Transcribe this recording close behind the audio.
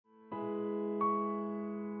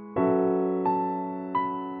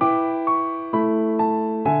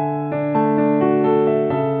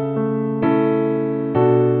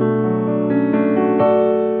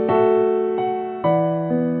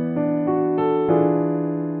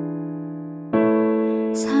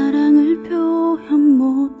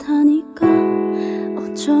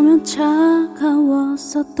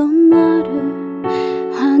차가웠었던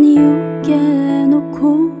나를 한이 웃게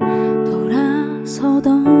해놓고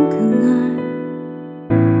돌아서던 그날,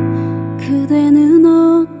 그대는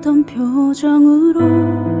어떤 표정으로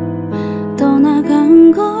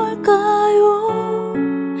떠나간 걸까요?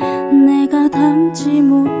 내가 닮지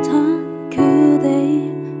못한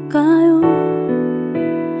그대일까요?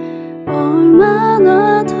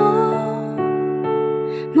 얼마나 더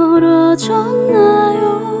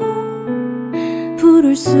멀어졌나요?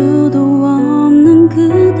 부를 수도 없는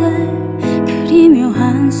그대 그리며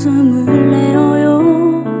한숨을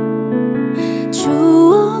내어요.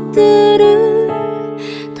 추억들을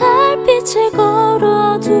달빛에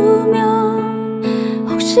걸어두면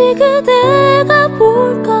혹시 그대가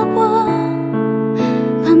볼까봐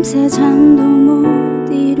밤새 잠도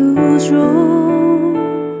못 이루죠.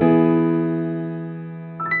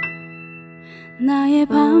 나의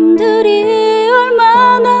밤들이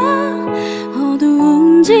얼마나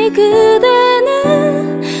어두운지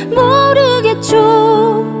그대는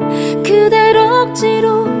모르겠죠. 그댈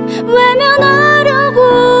억지로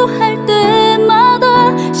외면하려고 할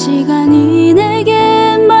때마다 시간이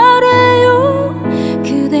내게 말해요.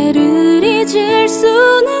 그대를 잊을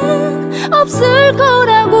수는 없을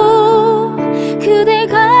거라고. 그대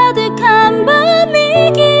가득한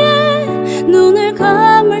밤이기에 눈을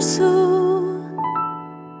감을 수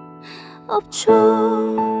없죠.